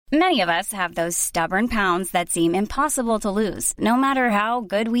Many of us have those stubborn pounds that seem impossible to lose, no matter how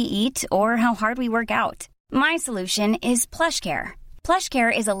good we eat or how hard we work out. My solution is PlushCare.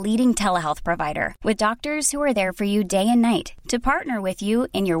 PlushCare is a leading telehealth provider with doctors who are there for you day and night to partner with you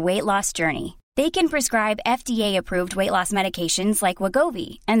in your weight loss journey. They can prescribe FDA-approved weight loss medications like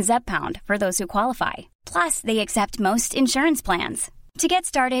Wegovy and Zepbound for those who qualify. Plus, they accept most insurance plans. To get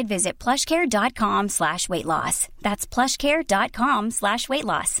started, visit plushcare.com/weightloss. That's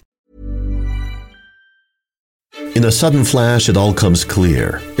plushcare.com/weightloss. In a sudden flash, it all comes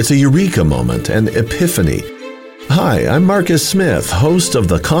clear. It's a eureka moment, an epiphany. Hi, I'm Marcus Smith, host of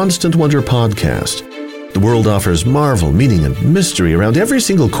the Constant Wonder podcast. The world offers marvel, meaning, and mystery around every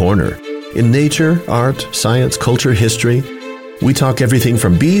single corner. In nature, art, science, culture, history, we talk everything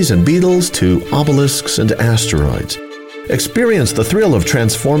from bees and beetles to obelisks and asteroids. Experience the thrill of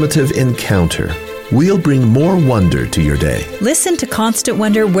transformative encounter. We'll bring more wonder to your day. Listen to Constant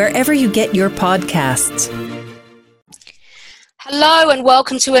Wonder wherever you get your podcasts. Hello and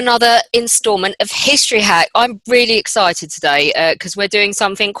welcome to another instalment of History Hack. I'm really excited today because we're doing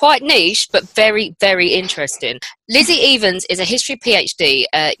something quite niche but very, very interesting. Lizzie Evans is a history PhD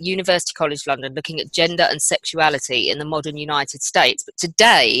at University College London looking at gender and sexuality in the modern United States. But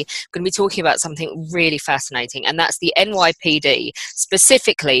today we're going to be talking about something really fascinating, and that's the NYPD,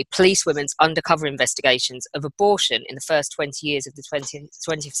 specifically police women's undercover investigations of abortion in the first 20 years of the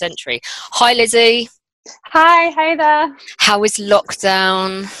 20th century. Hi Lizzie. Hi, hey there. How is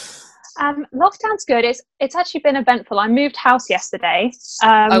lockdown? Lockdown's good. It's actually been eventful. I moved house yesterday.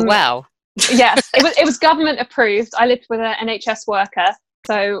 Oh wow! Yes, it was government approved. I lived with an NHS worker,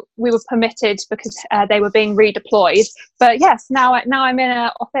 so we were permitted because they were being redeployed. But yes, now I'm in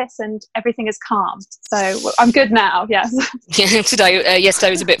an office and everything is calm. So I'm good now. Yes. Yesterday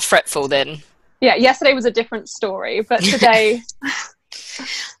was a bit fretful then. Yeah, yesterday was a different story, but today.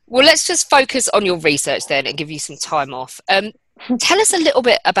 Well, let's just focus on your research then and give you some time off. Tell us a little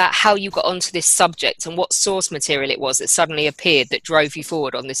bit about how you got onto this subject and what source material it was that suddenly appeared that drove you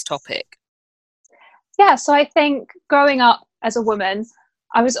forward on this topic. Yeah, so I think growing up as a woman,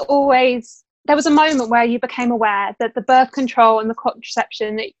 there was a moment where you became aware that the birth control and the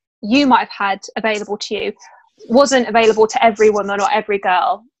contraception that you might have had available to you wasn't available to every woman or every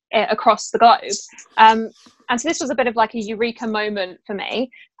girl across the globe. And so this was a bit of like a eureka moment for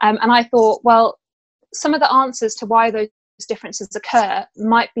me. And I thought, well, some of the answers to why those differences occur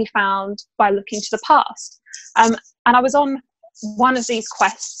might be found by looking to the past. And I was on one of these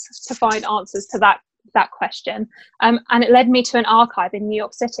quests to find answers to that question. And it led me to an archive in New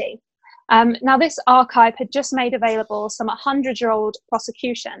York City. Now, this archive had just made available some 100-year-old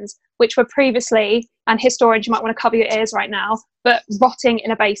prosecutions, which were previously, and historians, you might want to cover your ears right now, but rotting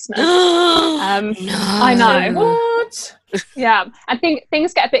in a basement. No. I know. What? Yeah, I think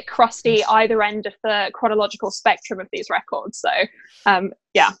things get a bit crusty either end of the chronological spectrum of these records. So, and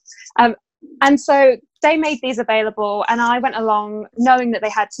so they made these available, and I went along knowing that they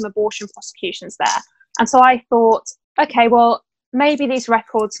had some abortion prosecutions there. And so I thought, okay, well, maybe these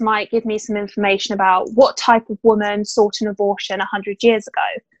records might give me some information about what type of woman sought an abortion 100 years ago,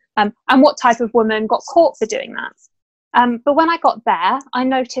 and what type of woman got caught for doing that. But when I got there, I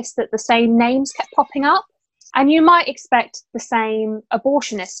noticed that the same names kept popping up. And you might expect the same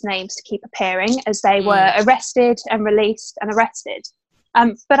abortionist names to keep appearing as they were arrested and released and arrested.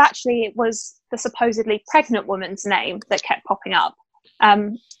 But actually, it was the supposedly pregnant woman's name that kept popping up.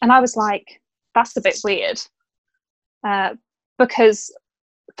 And I was like, that's a bit weird. Because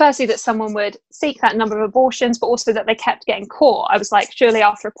firstly, that someone would seek that number of abortions, but also that they kept getting caught. I was like, surely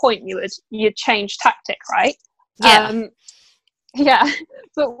after a point you'd change tactic, right? Yeah. Yeah.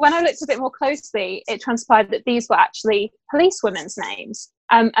 But when I looked a bit more closely, it transpired that these were actually policewomen's names,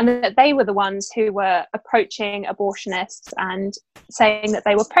 and that they were the ones who were approaching abortionists and saying that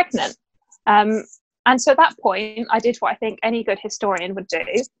they were pregnant. And so at that point, I did what I think any good historian would do.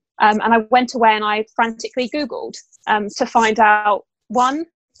 And I went away and I frantically Googled to find out, one,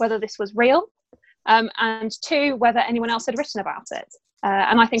 whether this was real, and two, whether anyone else had written about it.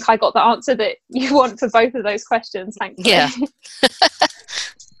 And I think I got the answer that you want for both of those questions, thankfully. Yeah.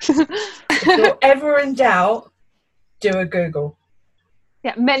 If you're ever in doubt, do a Google.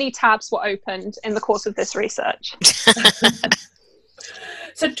 Yeah, many tabs were opened in the course of this research.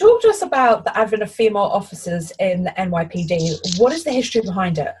 So talk to us about the advent of female officers in the NYPD. What is the history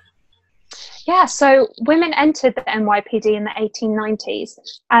behind it? Yeah, so women entered the NYPD in the 1890s,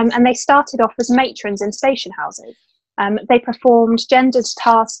 and they started off as matrons in station houses. They performed gendered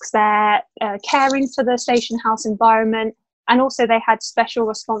tasks there, caring for the station house environment, and also they had special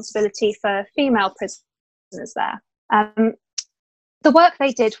responsibility for female prisoners there. the work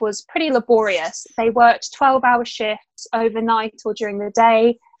they did was pretty laborious. They worked 12-hour shifts overnight or during the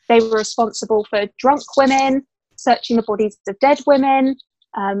day. They were responsible for drunk women, searching the bodies of dead women,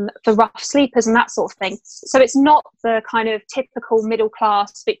 for rough sleepers and that sort of thing. So it's not the kind of typical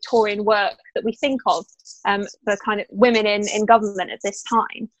middle-class Victorian work that we think of for kind of women in government at this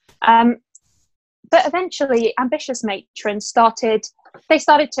time. But eventually, ambitious matrons started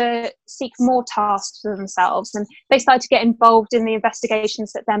to seek more tasks for themselves, and they started to get involved in the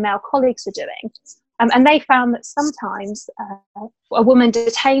investigations that their male colleagues were doing. And they found that sometimes a woman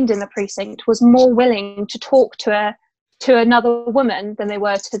detained in the precinct was more willing to talk to another woman than they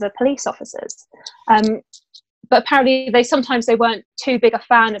were to the police officers. But apparently they weren't too big a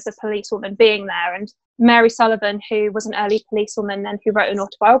fan of the policewoman being there. And Mary Sullivan, who was an early policewoman and who wrote an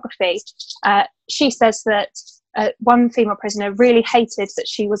autobiography, she says that one female prisoner really hated that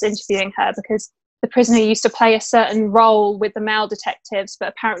she was interviewing her because the prisoner used to play a certain role with the male detectives, but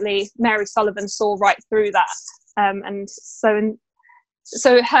apparently Mary Sullivan saw right through that. And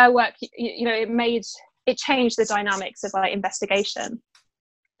so her work, it changed the dynamics of like investigation.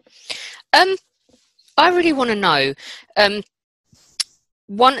 I really want to know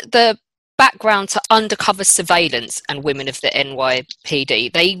the background to undercover surveillance and women of the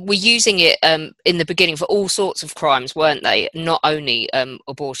NYPD. They were using it in the beginning for all sorts of crimes, weren't they? Not only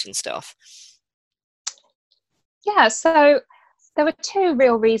abortion stuff. Yeah, so there were two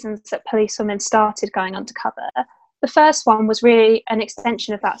real reasons that policewomen started going undercover. The first one was really an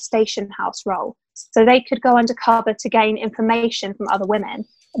extension of that station house role. So they could go undercover to gain information from other women.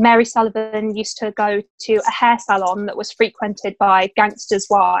 Mary Sullivan used to go to a hair salon that was frequented by gangsters'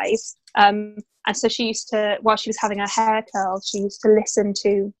 wives. And so she used to, while she was having her hair curled, she used to listen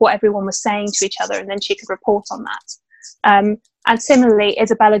to what everyone was saying to each other, and then she could report on that. And similarly,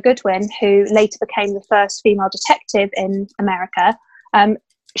 Isabella Goodwin, who later became the first female detective in America,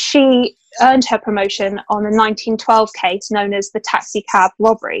 she earned her promotion on a 1912 case known as the taxi cab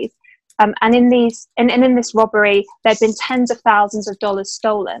robberies. And in this robbery, there'd been tens of thousands of dollars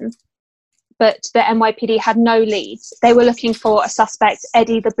stolen, but the NYPD had no leads. They were looking for a suspect,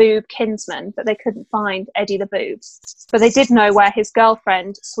 Eddie the Boob Kinsman, but they couldn't find Eddie the Boob. But they did know where his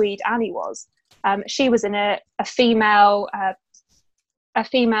girlfriend, Swede Annie, was. She was in a female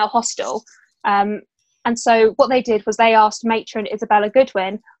hostel. And so what they did was they asked matron Isabella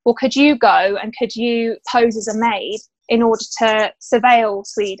Goodwin, well, could you go and could you pose as a maid in order to surveil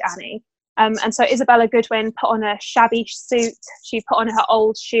Swede Annie? And so Isabella Goodwin put on a shabby suit, she put on her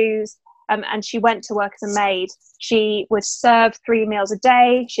old shoes, and she went to work as a maid. She would serve 3 meals a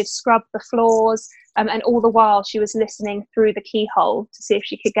day, she'd scrub the floors, and all the while she was listening through the keyhole to see if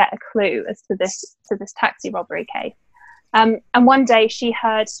she could get a clue as to this taxi robbery case. And one day she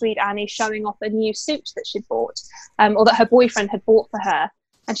heard Swede Annie showing off a new suit that she'd bought, or that her boyfriend had bought for her.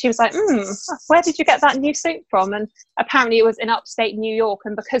 And she was like, where did you get that new suit from? And apparently it was in upstate New York.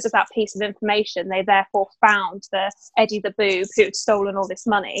 And because of that piece of information, they therefore found the Eddie the Boob who had stolen all this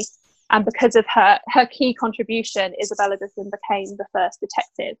money. And because of her key contribution, Isabella Goodwin became the first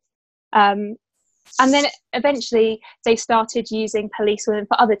detective. And then eventually they started using policewomen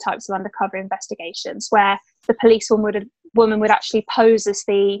for other types of undercover investigations, where the policewoman would actually pose as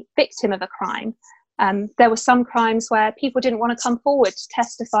the victim of a crime. There were some crimes where people didn't want to come forward to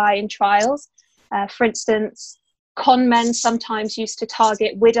testify in trials. For instance, con men sometimes used to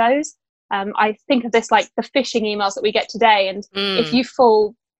target widows. I think of this like the phishing emails that we get today, and if you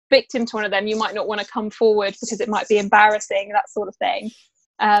fall victim to one of them, you might not want to come forward because it might be embarrassing, that sort of thing.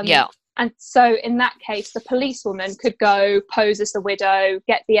 And so in that case, the policewoman could go pose as the widow,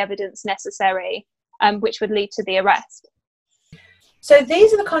 get the evidence necessary, which would lead to the arrest. So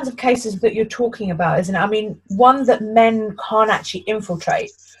these are the kinds of cases that you're talking about, isn't it? I mean, one that men can't actually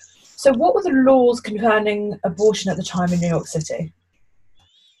infiltrate. So what were the laws concerning abortion at the time in New York City?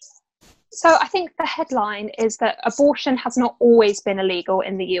 So I think the headline is that abortion has not always been illegal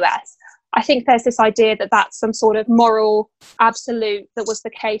in the US. I think there's this idea that that's some sort of moral absolute that was the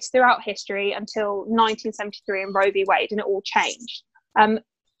case throughout history until 1973 and Roe v. Wade, and it all changed.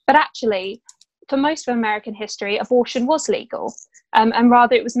 But actually, for most of American history, abortion was legal. And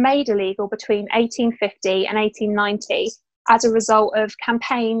rather, it was made illegal between 1850 and 1890 as a result of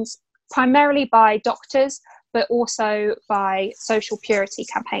campaigns primarily by doctors, but also by social purity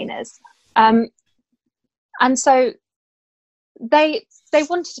campaigners. And so they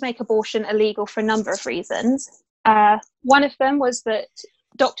wanted to make abortion illegal for a number of reasons. One of them was that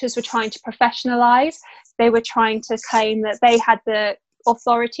doctors were trying to professionalize. They were trying to claim that they had the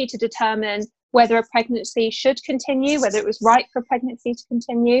authority to determine whether a pregnancy should continue, whether it was right for pregnancy to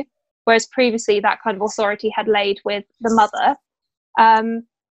continue, whereas previously that kind of authority had laid with the mother.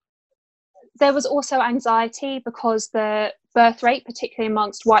 There was also anxiety because the birth rate, particularly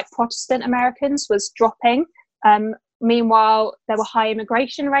amongst white Protestant Americans, was dropping. Meanwhile, there were high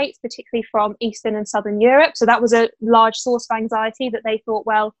immigration rates, particularly from Eastern and Southern Europe. So that was a large source of anxiety, that they thought,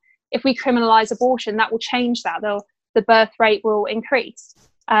 well, if we criminalise abortion, that will change that. The birth rate will increase.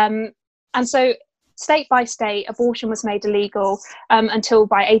 And so state by state, abortion was made illegal until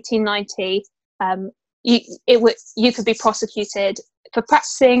by 1890, you could be prosecuted for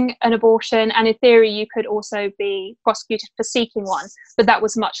practicing an abortion, and in theory you could also be prosecuted for seeking one, but that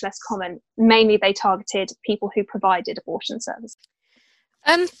was much less common. Mainly they targeted people who provided abortion services.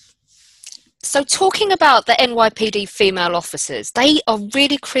 So talking about the NYPD female officers, they are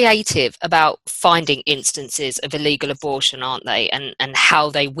really creative about finding instances of illegal abortion, aren't they, and how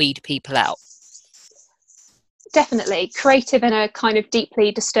they weed people out. Definitely creative in a kind of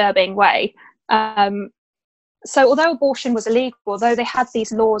deeply disturbing way. So although abortion was illegal, although they had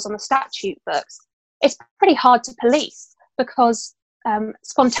these laws on the statute books, it's pretty hard to police, because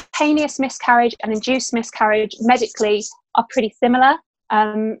spontaneous miscarriage and induced miscarriage medically are pretty similar.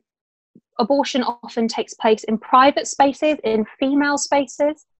 Abortion often takes place in private spaces, in female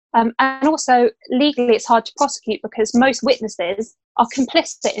spaces, and also legally it's hard to prosecute because most witnesses are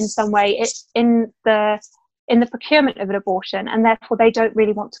complicit in some way in the procurement of an abortion, and therefore they don't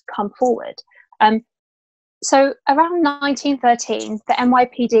really want to come forward. So around 1913, the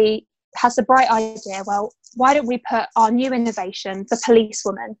NYPD has the bright idea, well, why don't we put our new innovation, the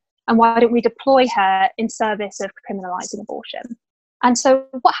policewoman, and why don't we deploy her in service of criminalising abortion? And so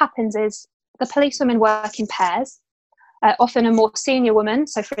what happens is the policewomen work in pairs, often a more senior woman.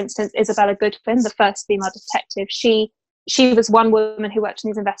 So for instance, Isabella Goodwin, the first female detective, she was one woman who worked in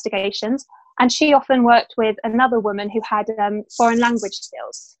these investigations. And she often worked with another woman who had foreign language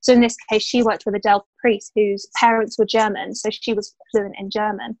skills. So in this case, she worked with Adele Priest, whose parents were German, so she was fluent in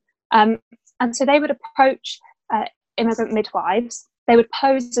German. And so they would approach immigrant midwives. They would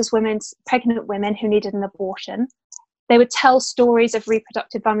pose as pregnant women who needed an abortion. They would tell stories of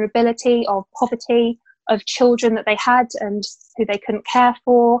reproductive vulnerability, of poverty, of children that they had and who they couldn't care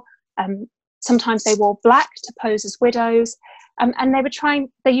for. Sometimes they wore black to pose as widows. And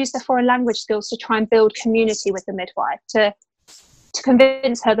they used their foreign language skills to try and build community with the midwife, to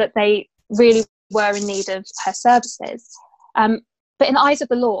convince her that they really were in need of her services. But in the eyes of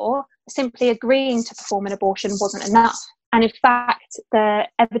the law, simply agreeing to perform an abortion wasn't enough. And in fact, the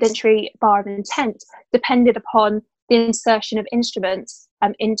evidentiary bar of intent depended upon the insertion of instruments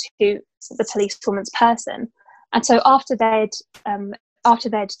into the policewoman's person. And so after they'd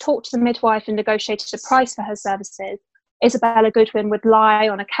talked to the midwife and negotiated a price for her services, Isabella Goodwin would lie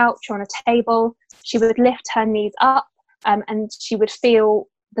on a couch or on a table. She would lift her knees up and she would feel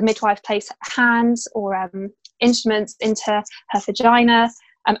the midwife place hands or instruments into her vagina.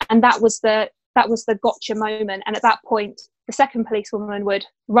 And that was the gotcha moment. And at that point, the second policewoman would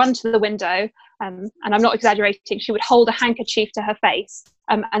run to the window, and I'm not exaggerating, she would hold a handkerchief to her face,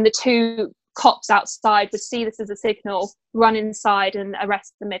 and the two cops outside would see this as a signal, run inside and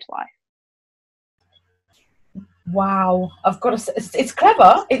arrest the midwife. Wow, I've got to say, it's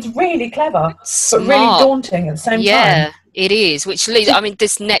clever. It's really clever, Smart. But really daunting at the same time. Yeah, it is. Which leads, I mean,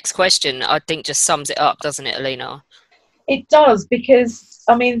 this next question, I think, just sums it up, doesn't it, Alina? It does, because,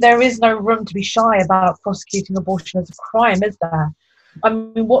 I mean, there is no room to be shy about prosecuting abortion as a crime, is there? I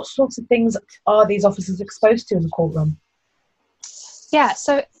mean, what sorts of things are these officers exposed to in the courtroom? Yeah,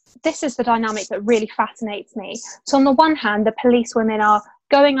 so this is the dynamic that really fascinates me. So on the one hand, the policewomen are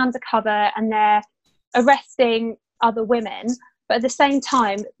going undercover and they're arresting other women, but at the same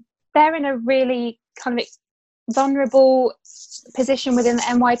time they're in a really kind of vulnerable position within the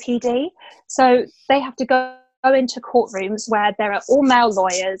NYPD. So they have to go into courtrooms where there are all male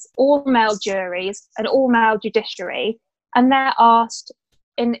lawyers, all male juries, and all male judiciary, and they're asked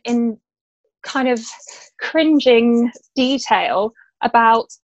in kind of cringing detail about,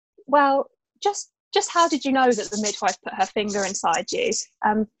 well, just how did you know that the midwife put her finger inside you?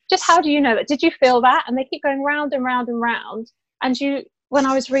 Just how do you know that? Did you feel that? And they keep going round and round and round. And when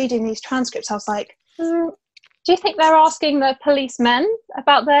I was reading these transcripts, I was like, do you think they're asking the policemen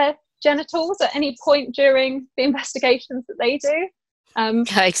about their genitals at any point during the investigations that they do?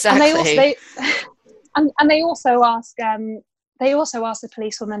 Exactly. And they also ask the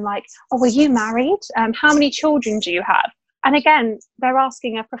policewoman, like, oh, were you married? How many children do you have? And again, they're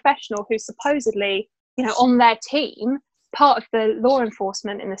asking a professional who's supposedly, on their team, part of the law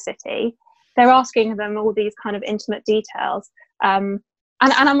enforcement in the city. They're asking them all these kind of intimate details. And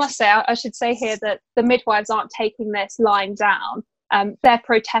I must say, I should say here that the midwives aren't taking this lying down. They're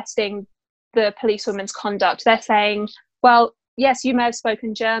protesting the policewoman's conduct. They're saying, well, yes, you may have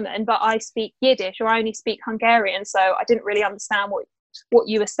spoken German, but I speak Yiddish, or I only speak Hungarian, so I didn't really understand what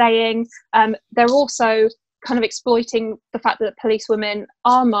you were saying. They're also kind of exploiting the fact that policewomen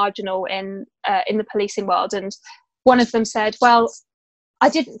are marginal in the policing world. And one of them said, well, I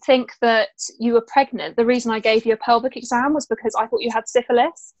didn't think that you were pregnant. The reason I gave you a pelvic exam was because I thought you had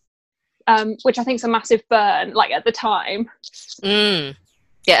syphilis, which I think is a massive burn, like at the time. Yeah,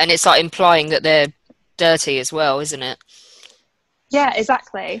 and it's like implying that they're dirty as well, isn't it? Yeah,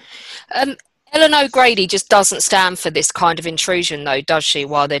 exactly. Ellen O'Grady just doesn't stand for this kind of intrusion, though, does she,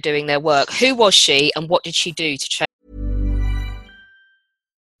 while they're doing their work? Who was she, and what did she do to change?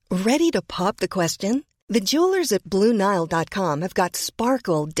 Ready to pop the question? The jewelers at BlueNile.com have got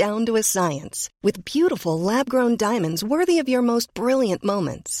sparkle down to a science with beautiful lab-grown diamonds worthy of your most brilliant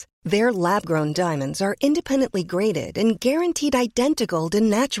moments. Their lab-grown diamonds are independently graded and guaranteed identical to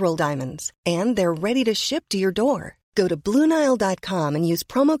natural diamonds, and they're ready to ship to your door. Go to BlueNile.com and use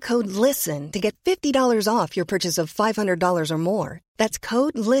promo code LISTEN to get $50 off your purchase of $500 or more. That's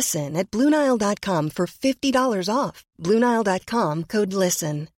code LISTEN at BlueNile.com for $50 off. BlueNile.com, code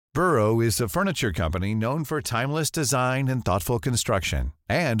LISTEN. Burrow is a furniture company known for timeless design and thoughtful construction,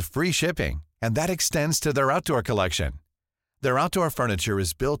 and free shipping, and that extends to their outdoor collection. Their outdoor furniture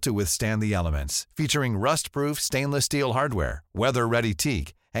is built to withstand the elements, featuring rust-proof stainless steel hardware, weather-ready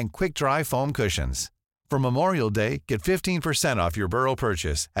teak, and quick-dry foam cushions. For Memorial Day, get 15% off your Burrow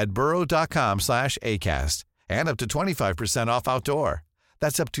purchase at burrow.com/ACAST and up to 25% off outdoor.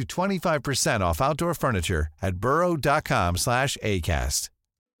 That's up to 25% off outdoor furniture at burrow.com/ACAST.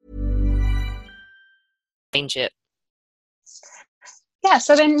 Change it. Yeah,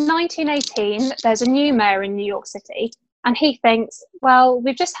 so in 1918, there's a new mayor in New York City, and he thinks, well,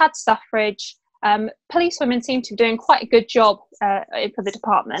 we've just had suffrage. Policewomen seem to be doing quite a good job for the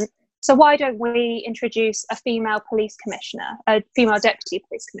department. So why don't we introduce a female police commissioner, a female deputy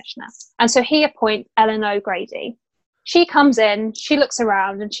police commissioner? And so he appoints Ellen O'Grady. She comes in, she looks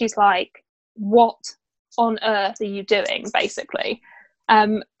around, and she's like, what on earth are you doing, basically?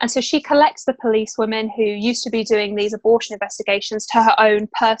 And so she collects the policewomen who used to be doing these abortion investigations to her own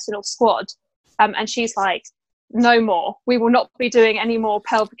personal squad. And she's like, no more. We will not be doing any more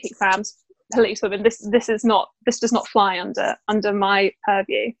pelvic exams, policewomen. This does not fly under my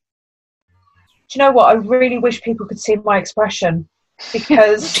purview. Do you know what? I really wish people could see my expression,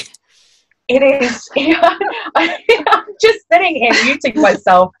 because it is. I'm just sitting here muting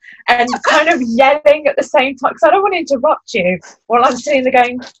myself and kind of yelling at the same time, because I don't want to interrupt you while I'm sitting there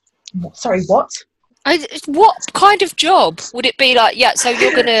going, sorry, what? What kind of job would it be like? Yeah, so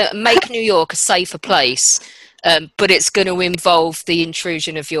you're going to make New York a safer place, but it's going to involve the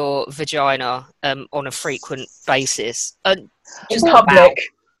intrusion of your vagina on a frequent basis. In public.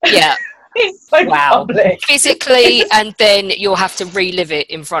 Wow. Yeah. Wow. Public. Physically, and then you'll have to relive it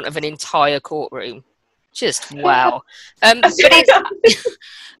in front of an entire courtroom. Just wow. I'm sorry.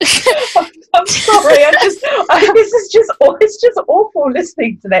 It's just awful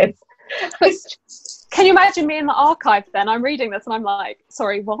listening to this. Can you imagine me in the archive then? I'm reading this and I'm like,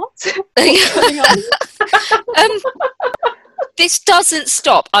 sorry, what? This doesn't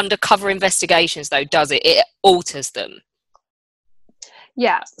stop undercover investigations, though, does it? It alters them.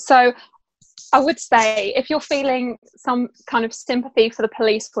 Yeah. So I would say if you're feeling some kind of sympathy for the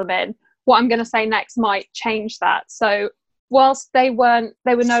policewomen, what I'm going to say next might change that. So whilst they were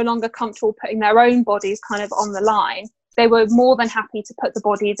no longer comfortable putting their own bodies kind of on the line, they were more than happy to put the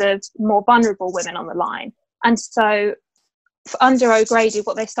bodies of more vulnerable women on the line. And so under O'Grady,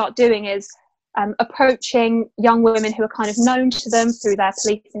 what they start doing is approaching young women who are kind of known to them through their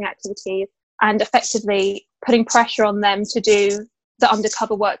policing activities and effectively putting pressure on them to do the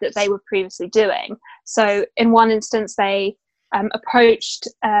undercover work that they were previously doing. So in one instance, they approached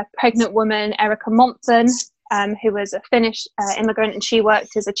a pregnant woman, Erica Monson, who was a Finnish immigrant, and she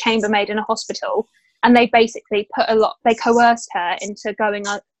worked as a chambermaid in a hospital. And they basically they coerced her into going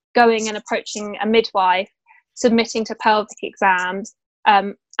and approaching a midwife, submitting to pelvic exams,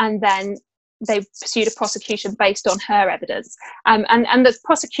 and then they pursued a prosecution based on her evidence. And the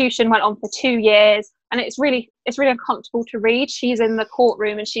prosecution went on for 2 years, and it's really uncomfortable to read. She's in the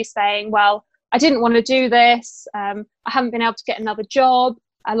courtroom and she's saying, well, I didn't want to do this. I haven't been able to get another job.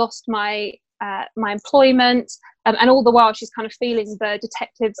 I lost my employment. And all the while she's kind of feeling the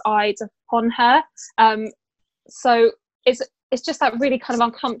detective's eyes upon her. So it's just that really kind of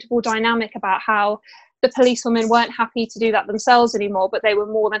uncomfortable dynamic about how the policewomen weren't happy to do that themselves anymore, but they were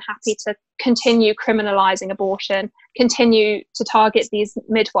more than happy to continue criminalising abortion, continue to target these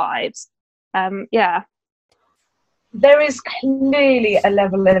midwives. Yeah. There is clearly a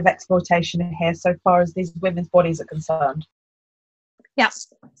level of exploitation in here so far as these women's bodies are concerned.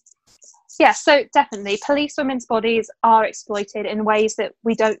 Yeah, so definitely police women's bodies are exploited in ways that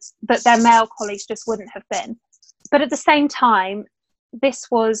their male colleagues just wouldn't have been. But at the same time, this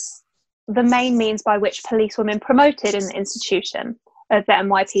was the main means by which police women promoted in the institution of the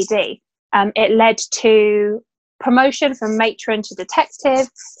NYPD. It led to promotion from matron to detective,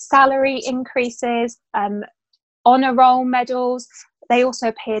 salary increases, honour roll medals. They also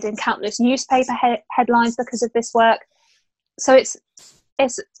appeared in countless newspaper headlines because of this work. So it's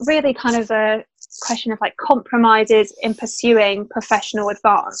really kind of a question of like compromises in pursuing professional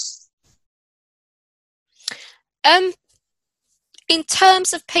advance. In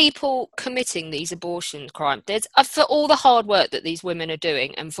terms of people committing these abortion crimes, there's for all the hard work that these women are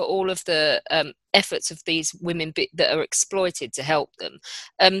doing, and for all of the efforts of these women that are exploited to help them,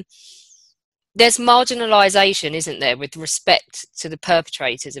 there's marginalisation, isn't there, with respect to the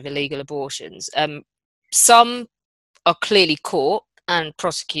perpetrators of illegal abortions. Some are clearly caught and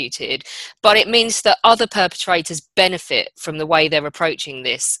prosecuted, but it means that other perpetrators benefit from the way they're approaching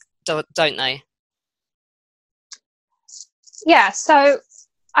this, don't they? Yeah, so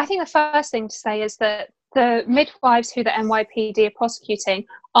I think the first thing to say is that the midwives who the NYPD are prosecuting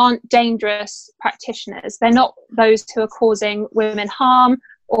aren't dangerous practitioners. They're not those who are causing women harm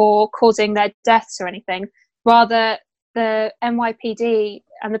or causing their deaths or anything. Rather, the NYPD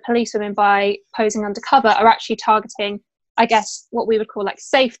and the policewomen, by posing undercover, are actually targeting, I guess, what we would call like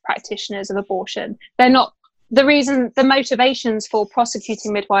safe practitioners of abortion. They're not the motivations for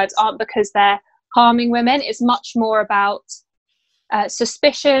prosecuting midwives aren't because they're harming women. It's much more about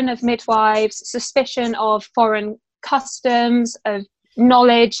suspicion of midwives, suspicion of foreign customs, of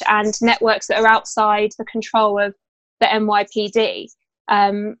knowledge and networks that are outside the control of the NYPD.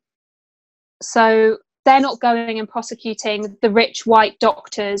 So they're not going and prosecuting the rich white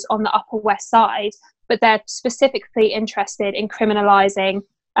doctors on the Upper West Side, but they're specifically interested in criminalising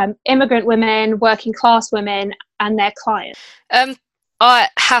immigrant women, working class women, and their clients. I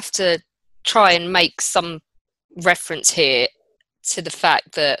have to try and make some reference here to the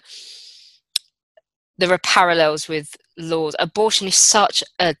fact that there are parallels with laws. Abortion is such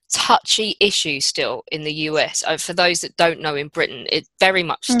a touchy issue still in the US. For those that don't know, in Britain, it's very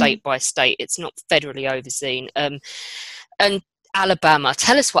much state by state. It's not federally overseen. And Alabama,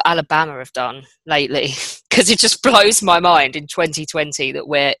 tell us what Alabama have done lately, because it just blows my mind in 2020 that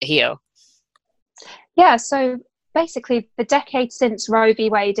we're here. Yeah, so basically the decade since Roe v.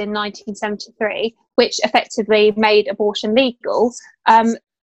 Wade in 1973, which effectively made abortion legal,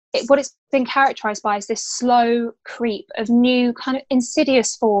 what it's been characterised by is this slow creep of new kind of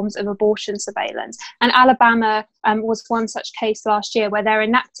insidious forms of abortion surveillance. And Alabama was one such case last year where they're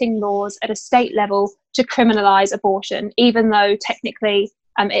enacting laws at a state level to criminalise abortion, even though technically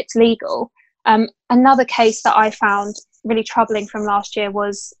it's legal. Another case that I found really troubling from last year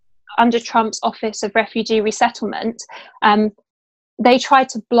was under Trump's Office of Refugee Resettlement. They tried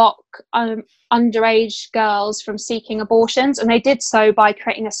to block underage girls from seeking abortions, and they did so by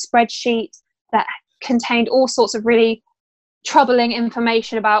creating a spreadsheet that contained all sorts of really troubling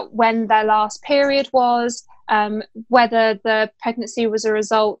information about when their last period was, whether the pregnancy was a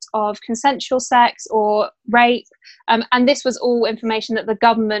result of consensual sex or rape, and this was all information that the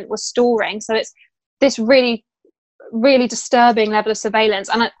government was storing. So it's this really, really disturbing level of surveillance,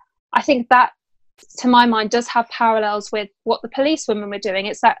 and I think that, to my mind, does have parallels with what the police women were doing.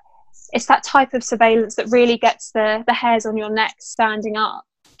 It's that type of surveillance that really gets the hairs on your neck standing up.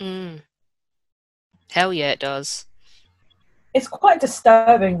 Hell yeah, it does. It's quite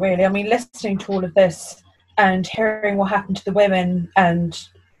disturbing, really. I mean, listening to all of this and hearing what happened to the women,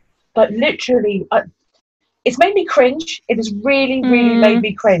 but literally, it's made me cringe. It has really, really made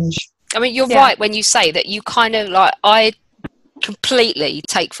me cringe. I mean, you're right when you say that. You kind of like, I completely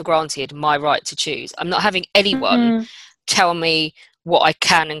take for granted my right to choose. I'm not having anyone tell me what I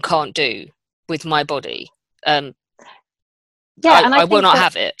can and can't do with my body. I will not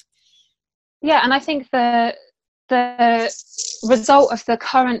have it. Yeah, and I think the result of the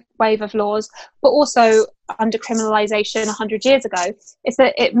current wave of laws, but also under criminalisation 100 years ago, is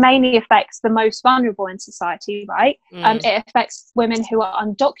that it mainly affects the most vulnerable in society, right? It affects women who are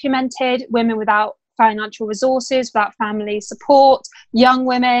undocumented, women without financial resources, without family support, young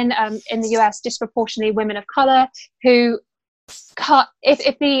women, in the US, disproportionately women of colour, who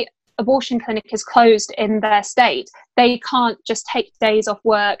if the abortion clinic is closed in their state, they can't just take days off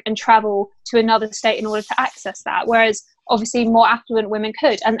work and travel to another state in order to access that, whereas obviously more affluent women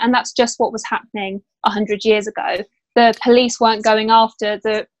could, and that's just what was happening 100 years ago. The police weren't going after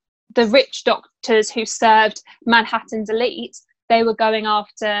the rich doctors who served Manhattan's elite. They were going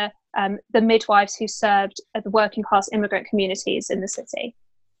after the midwives who served the working class immigrant communities in the city.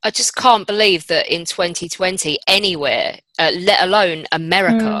 I just can't believe that in 2020, anywhere, let alone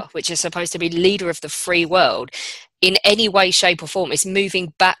America, which is supposed to be leader of the free world, in any way, shape or form, is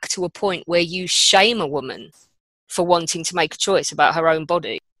moving back to a point where you shame a woman for wanting to make a choice about her own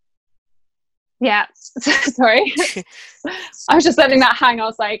body. Yeah, sorry. I was just letting that hang. I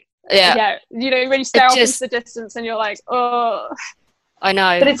was like, yeah, you know, when you stare off into the distance and you're like, oh. I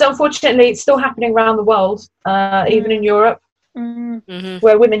know. But unfortunately, it's still happening around the world, even in Europe.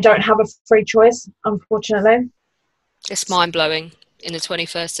 Where women don't have a free choice, unfortunately. It's mind-blowing in the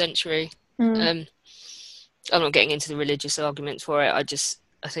 21st century. I'm not getting into the religious argument for it.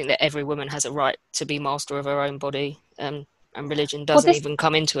 I think that every woman has a right to be master of her own body, and religion doesn't even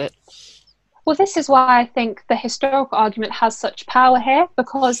come into it. Well, this is why I think the historical argument has such power here,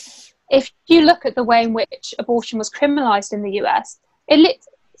 because if you look at the way in which abortion was criminalised in the US,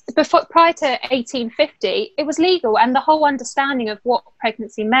 prior to 1850, it was legal, and the whole understanding of what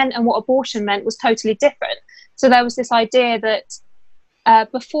pregnancy meant and what abortion meant was totally different. So there was this idea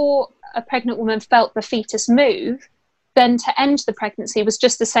that before a pregnant woman felt the fetus move, then to end the pregnancy was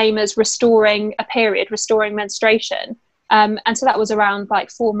just the same as restoring a period, restoring menstruation. And so that was around like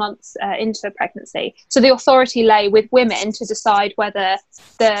 4 months into a pregnancy. So the authority lay with women to decide whether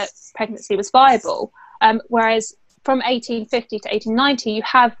the pregnancy was viable. Whereas from 1850 to 1890, you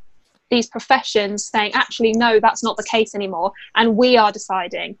have these professions saying, actually, no, that's not the case anymore. And we are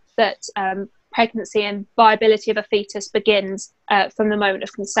deciding that pregnancy and viability of a fetus begins from the moment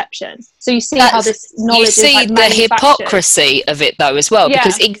of conception. So you see how this knowledge is like the hypocrisy of it though as well,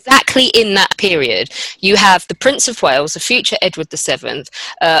 because exactly in that period you have the Prince of Wales, the future Edward VII,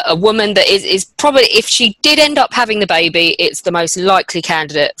 a woman that is probably, if she did end up having the baby, it's the most likely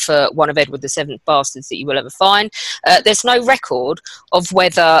candidate for one of Edward VII's bastards that you will ever find. There's no record of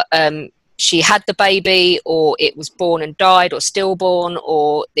whether she had the baby, or it was born and died, or stillborn,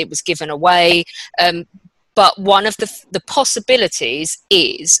 or it was given away. But one of the possibilities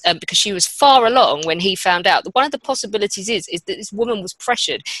is, because she was far along when he found out, that one of the possibilities is that this woman was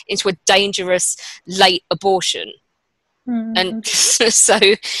pressured into a dangerous late abortion. And so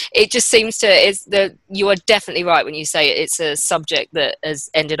it just seems to, you are definitely right when you say it's a subject that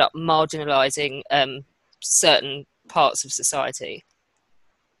has ended up marginalising certain parts of society.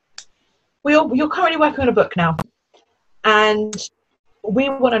 You're currently working on a book now, and we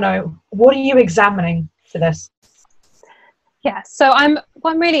want to know, what are you examining for this? Yeah, so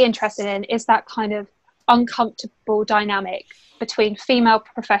what I'm really interested in is that kind of uncomfortable dynamic between female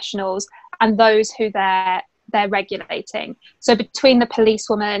professionals and those who they're regulating. So between the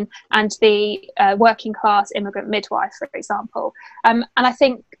policewoman and the working class immigrant midwife, for example. And I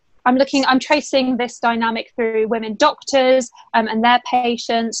think I'm tracing this dynamic through women doctors and their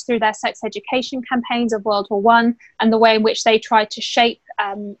patients, through their sex education campaigns of World War I, and the way in which they tried to shape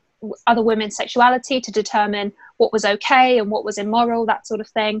other women's sexuality to determine what was okay and what was immoral, that sort of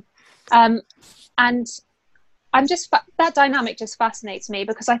thing. And that dynamic just fascinates me,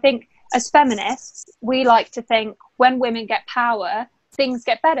 because I think as feminists, we like to think when women get power, things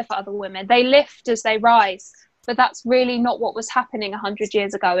get better for other women. They lift as they rise. But that's really not what was happening 100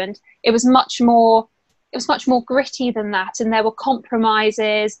 years ago, and it was much more gritty than that. And there were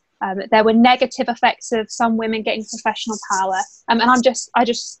compromises, there were negative effects of some women getting professional power, and I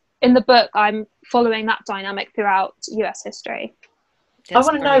just in the book I'm following that dynamic throughout US history. That's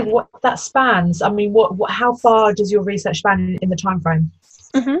I want to know what that spans. I mean, how far does your research span in the time frame?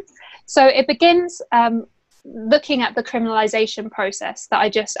 So it begins looking at the criminalization process that I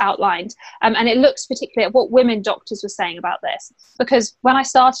just outlined, and it looks particularly at what women doctors were saying about this, because when I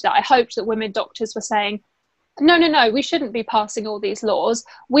started it, I hoped that women doctors were saying, no, we shouldn't be passing all these laws,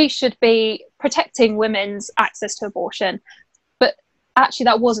 we should be protecting women's access to abortion. But actually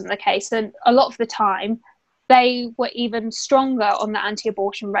that wasn't the case, and a lot of the time they were even stronger on the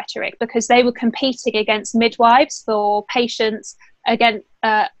anti-abortion rhetoric, because they were competing against midwives for patients, against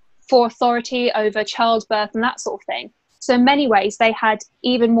for authority over childbirth and that sort of thing. So in many ways, they had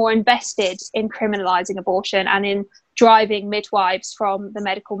even more invested in criminalising abortion and in driving midwives from the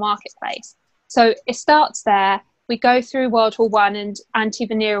medical marketplace. So it starts there. We go through World War I and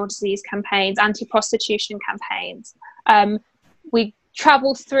anti-venereal disease campaigns, anti-prostitution campaigns. We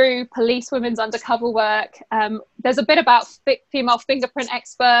travel through policewomen's undercover work. There's a bit about female fingerprint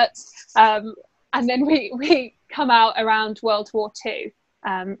experts. And then we come out around World War II.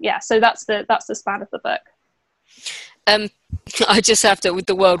 So that's the span of the book. I just have to, with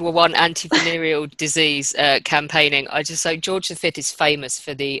the World War I anti-venereal disease campaigning, George V is famous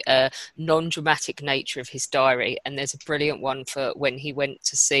for the non-dramatic nature of his diary, and there's a brilliant one for when he went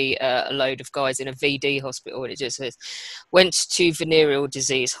to see a load of guys in a VD hospital, and it just says, went to venereal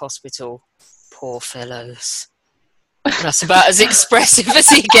disease hospital, poor fellows. And that's about as expressive as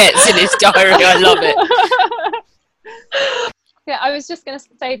he gets in his diary. I love it. Yeah, I was just going to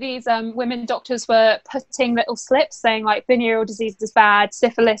say these women doctors were putting little slips saying like venereal disease is bad,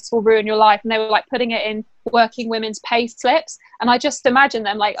 syphilis will ruin your life, and they were like putting it in working women's pay slips. And I just imagine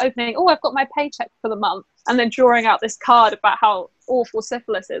them like opening, oh, I've got my paycheck for the month, and then drawing out this card about how awful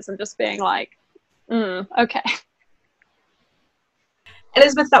syphilis is, and just being like, okay.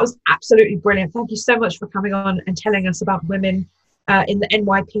 Elizabeth, that was absolutely brilliant. Thank you so much for coming on and telling us about women in the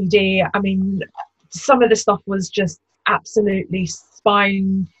NYPD. I mean, some of the stuff was just absolutely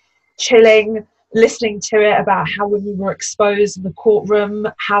spine chilling, listening to it about how women were exposed in the courtroom,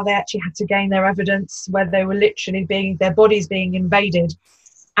 how they actually had to gain their evidence, where they were literally their bodies being invaded,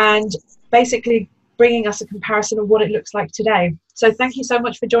 and basically bringing us a comparison of what it looks like today. So thank you so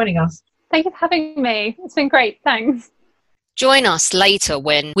much for joining us. Thank you for having me. It's been great. Thanks. Join us later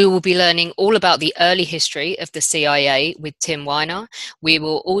when we will be learning all about the early history of the CIA with Tim Weiner. We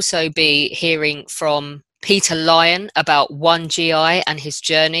will also be hearing from Peter Lyon about 1GI and his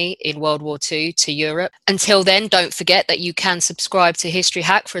journey in World War II to Europe. Until then, don't forget that you can subscribe to History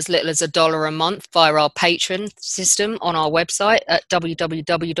Hack for as little as $1 a month via our Patreon system on our website at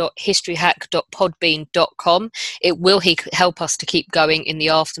www.historyhack.podbean.com. It will help us to keep going in the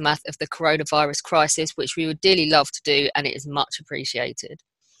aftermath of the coronavirus crisis, which we would dearly love to do, and it is much appreciated.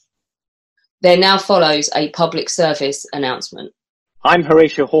 There now follows a public service announcement. I'm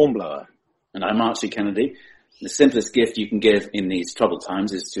Horatio Hornblower. And I'm Archie Kennedy. The simplest gift you can give in these troubled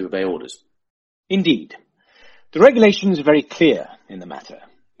times is to obey orders. Indeed. The regulations are very clear in the matter.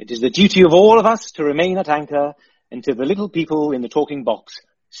 It is the duty of all of us to remain at anchor until the little people in the talking box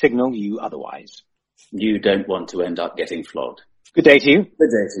signal you otherwise. You don't want to end up getting flogged. Good day to you. Good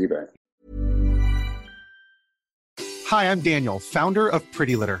day to you both. Hi, I'm Daniel, founder of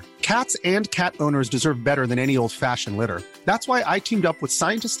Pretty Litter. Cats and cat owners deserve better than any old-fashioned litter. That's why I teamed up with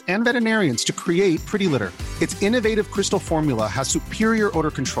scientists and veterinarians to create Pretty Litter. Its innovative crystal formula has superior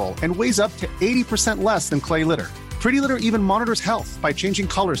odor control and weighs up to 80% less than clay litter. Pretty Litter even monitors health by changing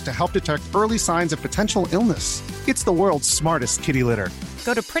colors to help detect early signs of potential illness. It's the world's smartest kitty litter.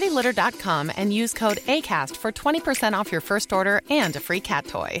 Go to prettylitter.com and use code ACAST for 20% off your first order and a free cat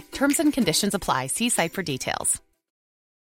toy. Terms and conditions apply. See site for details.